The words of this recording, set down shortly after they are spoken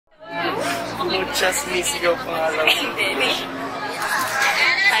Just misigaw pangalan. Denny.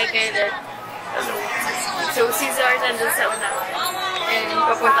 Hi, Kenneth. Hello. So, si Zar nandun sa unahan. And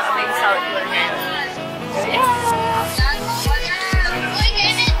papunta kami sa Southmall ngayon. So, yeah!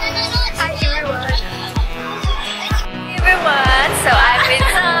 Hi, everyone! Hi, everyone! So, I'm with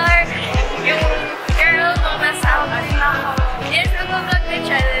Zar. Yung girl nung nasa ako. Yes, mag-vlog na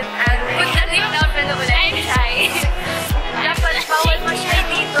channel. And kung na-take down na ulit, shy. Dapat bawal mo shy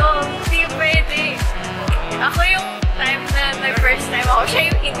dito. Hindi pwede. Ako yung time na nag-first time ako, siya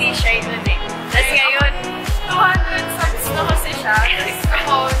yung hindi shy nun eh. Tapos ngayon, 200 subs na kasi siya.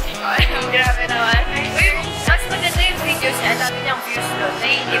 Ako, grabe naman. Mas maganda yung videos niya. Dami niyang views doon.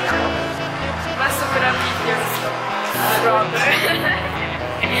 Naiinit ako. Mas sobrang videos doon. Brother.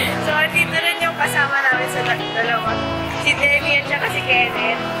 So, dito rin yung kasama namin sa dalawa. Si Denny at saka si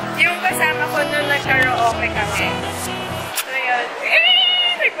Kenneth. Yung kasama ko nung nagkaraoke kami. So, yun.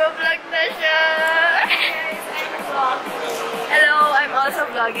 Nagpa-vlog na siya! Hello, I'm also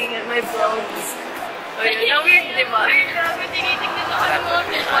vlogging at my vlogs. So, yun. Na-weird, di ba?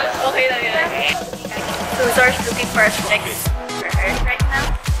 Okay lang yun. So, Zor's looking for a flex for her right now.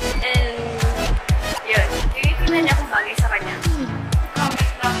 And, yun. Tinitingnan niya kung bagay sa kanya.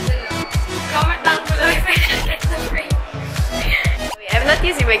 Comment down below if I should get the frame. I'm not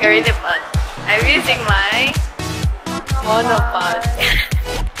using my Garden pot. I'm using my monopod.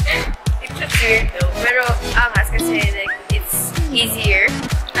 It's just weird though. Pero angas kasi like it's easier.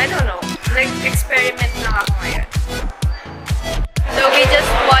 I don't know. Nag-experiment na ako ngayon. So we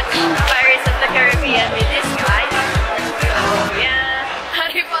just watched Pirates of the Caribbean with this guy. Oh yeah.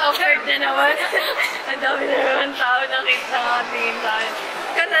 Harry Potter na naman. Ang dami na naman tao nakita natin tayo.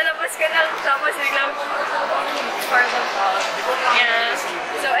 Kalalabas ka lang, tapos biglang part of thought. Yeah.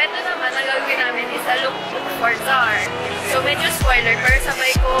 So, eto naman, ang gagawin namin is a lookbook for Zar. So, medyo spoiler, pero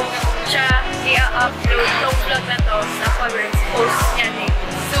sabay ko siya i-upload tong vlog na to sa post niya ni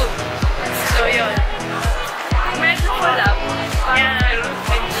soon. So, yun. Medyo collab. Yeah.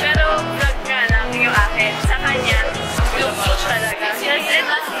 Pero vlog nga lang yung akin. Sa kanya, lookbook talaga.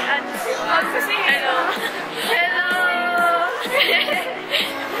 Kasi hello. Hello!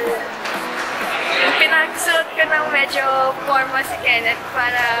 Yung pinagsuot ko ng medyo forma si Kenneth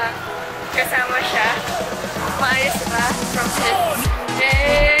para kasama siya. Maayos ba? From his...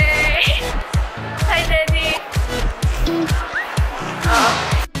 Yay! Hi, Denny! Oh,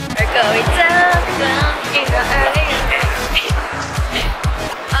 we're going down in the early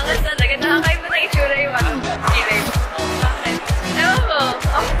angas talaga. Nakakaiba na itsura yung kilay. Ewan ko.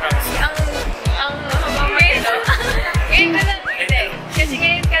 Ang mamamilo. Ngayon ka lang, hindi. Kasi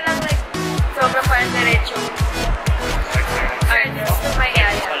ngayon ka lang sobrang parang diretso. Artist na may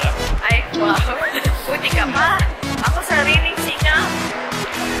aya. Ay, wow. Buti ka pa. Ako sariling singa.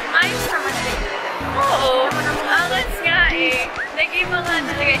 Ayos naman din. Oo. Angas nga eh. Nag-iba nga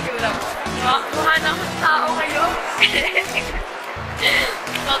talaga itsura mo. Mukha na akong tao kayo.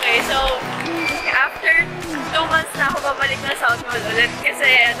 Okay, so after 2 months na ako babalik na Southmall ulit kasi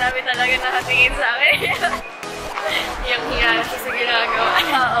ang dami talaga nakatingin sa akin. Yung hiya sa ginagawa.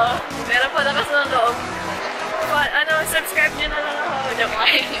 Oo. Pero pa lakas ng loob. Subscribe nyo na lang ako.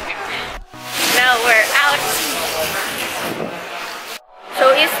 Now we're out.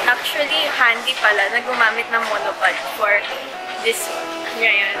 So it's actually handy pala na gumamit ng monopod for this one.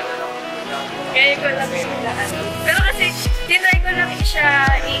 Ngayon. Ngayon ko lang yung lahat. Pero kasi tinry ko lang siya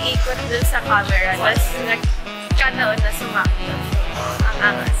iikot dun sa camera. Tapos nagkataon na sumakto. Ang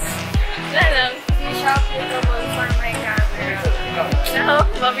angas. Wala lang. Hindi siya applicable for my camera. No,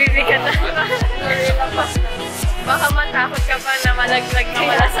 mabibigat na. Baka matakot ka pa na malaglag na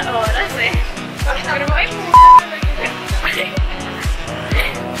wala sa oras eh. Pero ay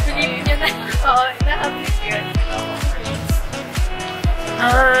Pilipin nyo na. Oo, nakapis yun.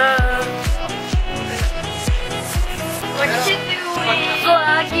 What you doing?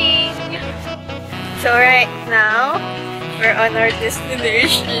 Vlogging! So right now, we're on our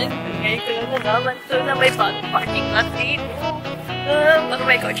destination. Ngayon ko lang nalaman to na may parking lot dito. Baka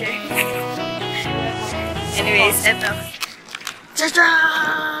may kotse. Anyways, eto.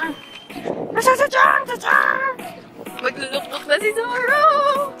 Tcha-chan! Tcha-chan! Tcha-chan! Maglulukbuk na si Zara!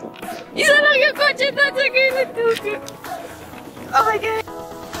 Isa lang yung kotse na sa gilid ko. Oh my God!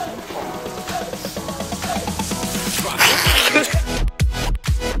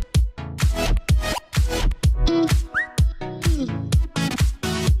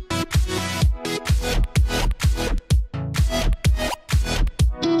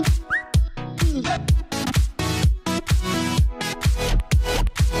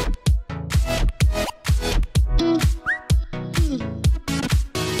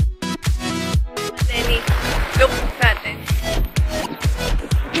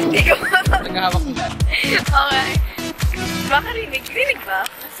 Baka rinig. Rinig ba?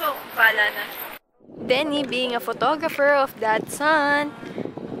 So, bala na. Denny being a photographer of that sun.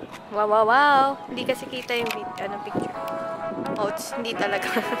 Wow, wow, wow. Hindi kasi kita yung picture. Oh, hindi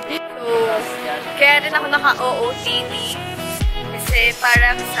talaga. So, kaya rin ako naka-OOTD. Kasi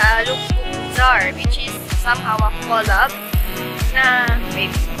parang sa Lookbook Zar, which is somehow a collab na,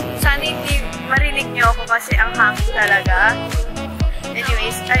 wait, sana hindi marinig nyo ako kasi ang hangin talaga.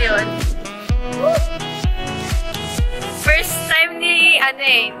 Anyways, ayun. First time ni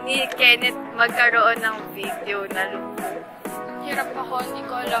Kenneth magkaroon ng video na lookbook. Hirap ako, hindi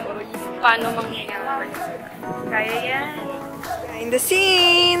ko alam paano mangyayari. Kaya yan. Behind the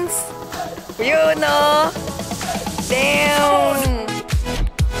scenes! You know! Damn!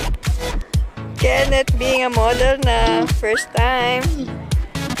 Kenneth being a model na first time.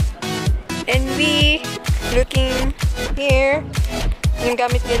 And we looking here. Yung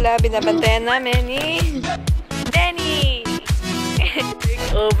gamit nila, binabantayan namin ni Denny!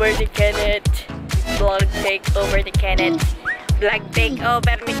 Take over ni Kenneth. Vlog take over ni Kenneth. Vlog take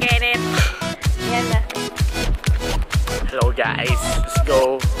over ni Kenneth. Yan na. Hello guys, let's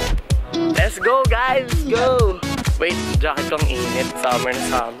go. Let's go guys, let's go. Wait, jacket kong init. Summer na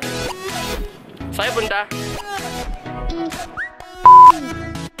summer. Saan kayo punta?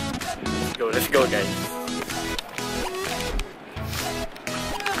 Let's go guys.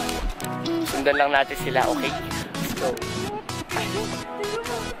 Sundan lang natin sila, okay? Let's go.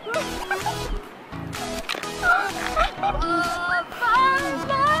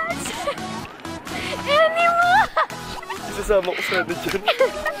 Isasama ko sana dyan.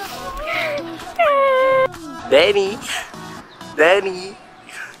 Denny! Denny!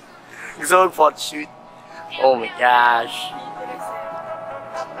 Gusto mag-photo shoot. Oh my gosh.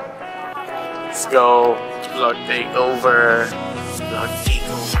 Let's go. Vlog takeover. Vlog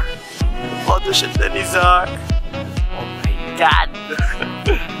takeover. Photo shoot na ni Zar. Oh my god.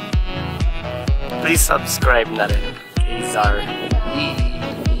 Please subscribe na rin kay Zar.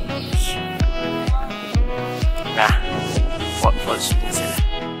 Nah. Photo shoot na sila.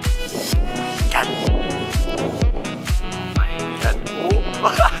 God. Oh my god. Oh.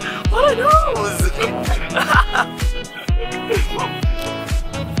 What are those?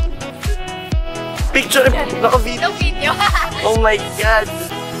 Picture, naka-video. No-video. Oh my god.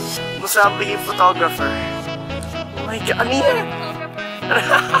 Musabi yung photographer. Oh my god. Ano yun?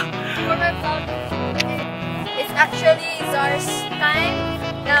 It's actually Zar's time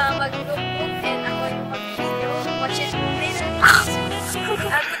na mag-lookbook and ako yung mag-video. Watch it later.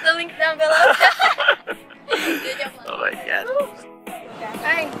 I'll put the link down below. Oh my god.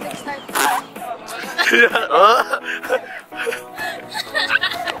 Hi, let's start.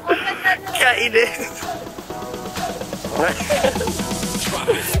 Kainis.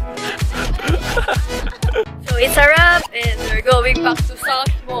 So it's a wrap and we're going back to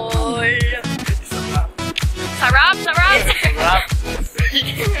Southmall. Sarap! Sarap! Sarap!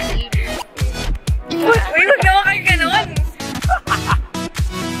 Uy, wag naman kayo ganon!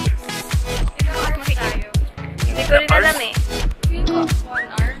 Hindi ko rin alam eh.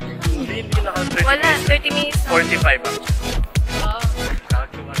 1 hour? Hindi naka 30 Wala, 30 minutes. 45 ba? Oh.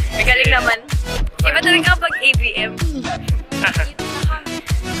 Magaling naman. Iba talaga pag ABM.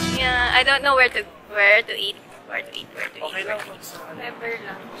 Yeah, I don't know where to eat. Okay lang. Pepper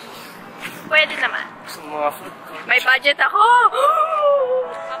lang. Pwede naman. Sa mga food ko. May budget ako!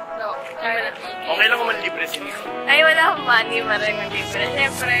 Okay lang kung manlibre sila. Ay, wala akong money para mag-libre.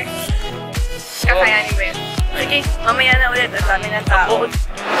 Siyempre, kakayanin ko yun. Sige, mamaya na ulit. Ang dami ng tao.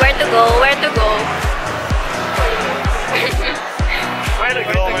 Where to go? Where to go? Where to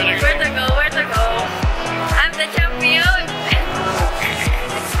go? Where to go? Where to go? I'm the champion!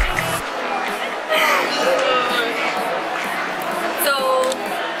 So,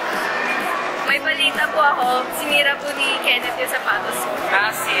 may balita po ako. Sinira po ni Kenneth yung sapatos ko.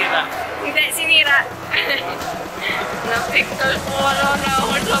 Nasira. Hindi, sinira. Na-picture po wala na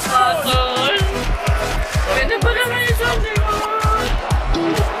akong sapatos. Ganda ba naman yung sabi ko?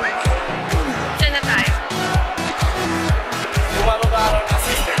 Diyan na tayo. Bumababa na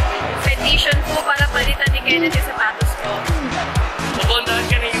sister. Petition po para palitan ni Kenneth yung sapatos ko. Pupuntahan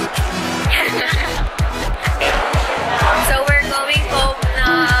ka na YouTube. So we're going home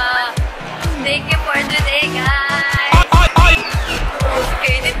na. Thank you for today, guys.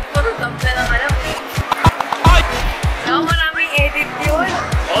 Kenneth, puro dump na lang alam. Ako maraming edit yun.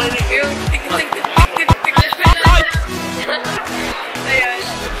 Okay na yun. Ayun.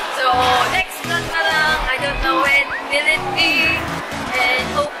 So, next vlog na lang. I don't know when will it be. And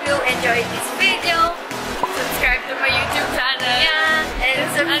hope you enjoyed this video. Subscribe to my YouTube channel. Yeah. And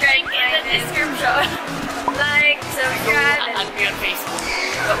subscribe in the description. Like, subscribe, Add me on Facebook.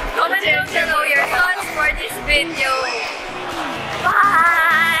 Comment down below your thoughts for this video.